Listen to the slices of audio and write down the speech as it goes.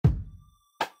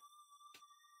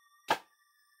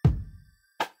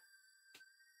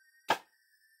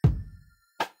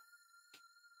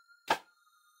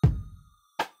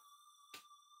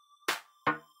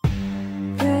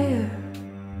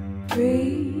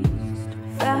priest,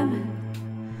 famine,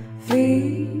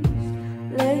 feast,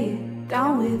 lay it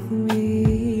down with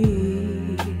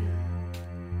me.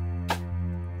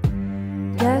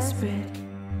 Desperate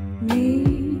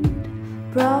need,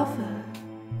 prophecy,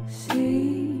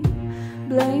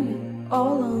 blame it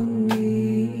all on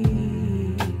me.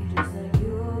 Just like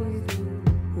you always do.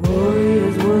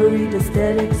 Warriors worried,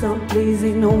 aesthetics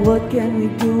unpleasing. No, what can we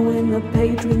do when the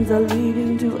patrons are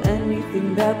leaving? To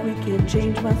anything that we can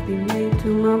change must be made. To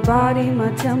my body,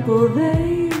 my temple,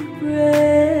 they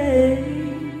pray.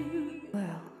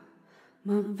 Well,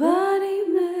 my body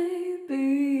may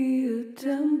be a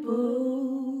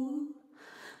temple,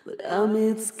 but I'm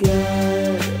its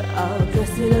God. I'll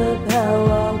dress it up how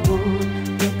I want,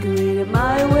 decorate it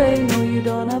my way. No, you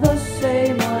don't have a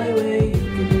say my way. You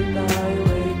can hit the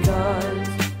highway, 'cause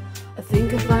I think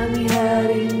I finally had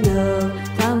enough.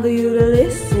 Time for you to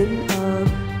listen up,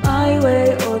 my way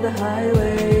or the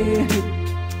highway.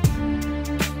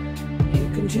 You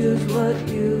can choose what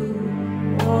you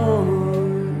want.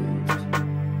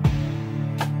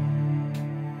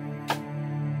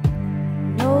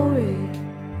 No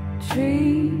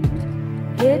retreat,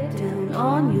 get down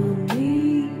on your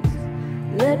knees,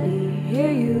 let me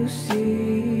hear you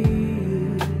see.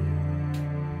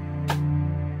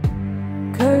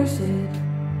 Cursed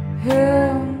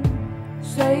hymn,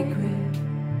 sacred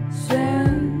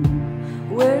sin,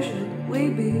 where should we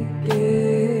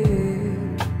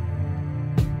begin?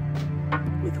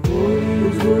 With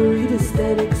warriors worried,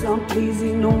 aesthetics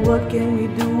unpleasing. No, what can we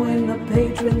do when the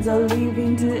patrons are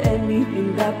leaving? To anything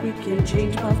that we can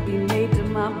change must be made. To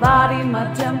my body, my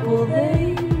temple,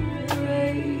 they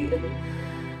pray.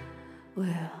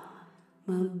 Well,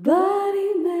 my body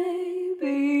may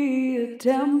be a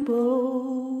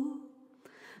temple,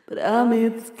 but I'm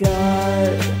its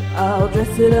God. I'll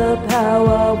dress it up how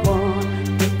I want,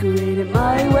 decorate it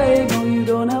my way. No, you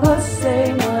don't have a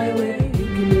say my way. You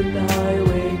can hit the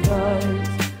highway, 'cause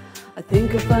I think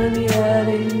I finally had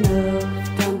enough.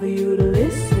 Time for you to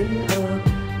listen up,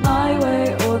 my way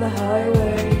or the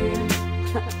highway.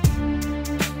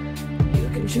 You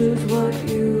can choose what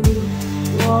you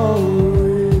want.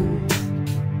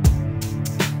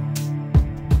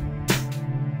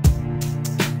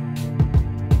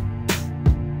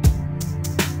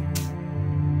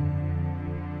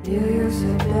 Kneel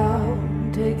yourself down,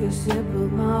 take a sip of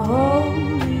my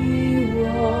holy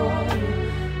water.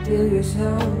 Feel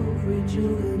yourself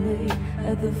rejuvenate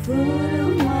at the foot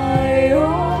of my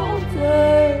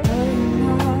altar. I am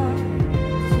not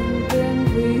something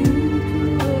for you to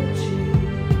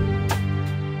achieve.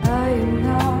 I am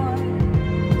not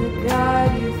the God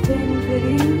you think that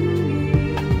you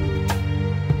need.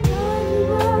 I'm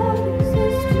not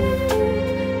existing,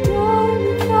 your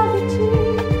mythology.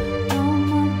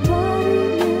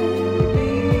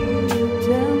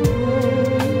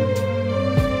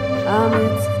 I'm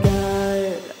its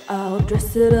God. I'll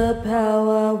dress it up how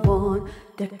I want,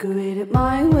 decorate it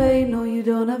my way. No, you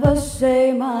don't have a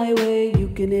say my way. You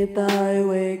can hit the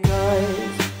highway,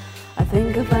 'cause I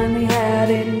think I finally had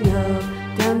enough.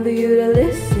 Time for you to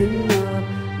listen up,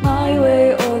 my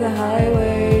way or the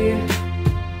highway.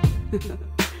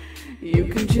 You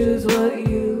can choose what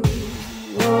you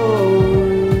want.